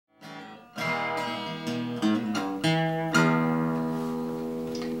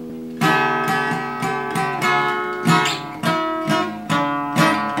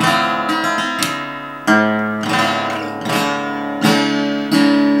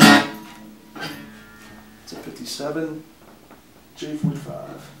7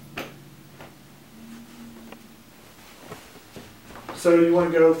 J45. So you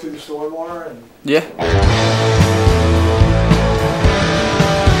want to go through the store more? And yeah. It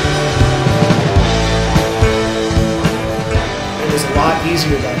was a lot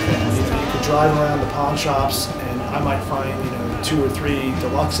easier back then. You could drive around the pawn shops, and I might find 2 or 3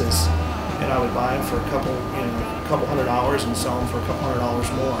 deluxes, and I would buy them for a couple $100 and sell them for a couple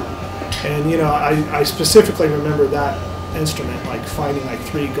 $100 more. And I specifically remember that instrument, like finding like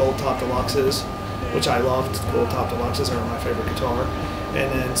 3 gold top deluxes, which I loved. Gold top deluxes are my favorite guitar,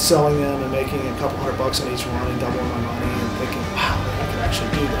 and then selling them and making a couple $100 on each one and doubling my money and thinking, wow, I can actually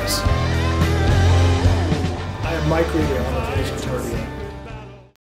do this. I am Mike Reeder on the Vintage Guitar Dealer.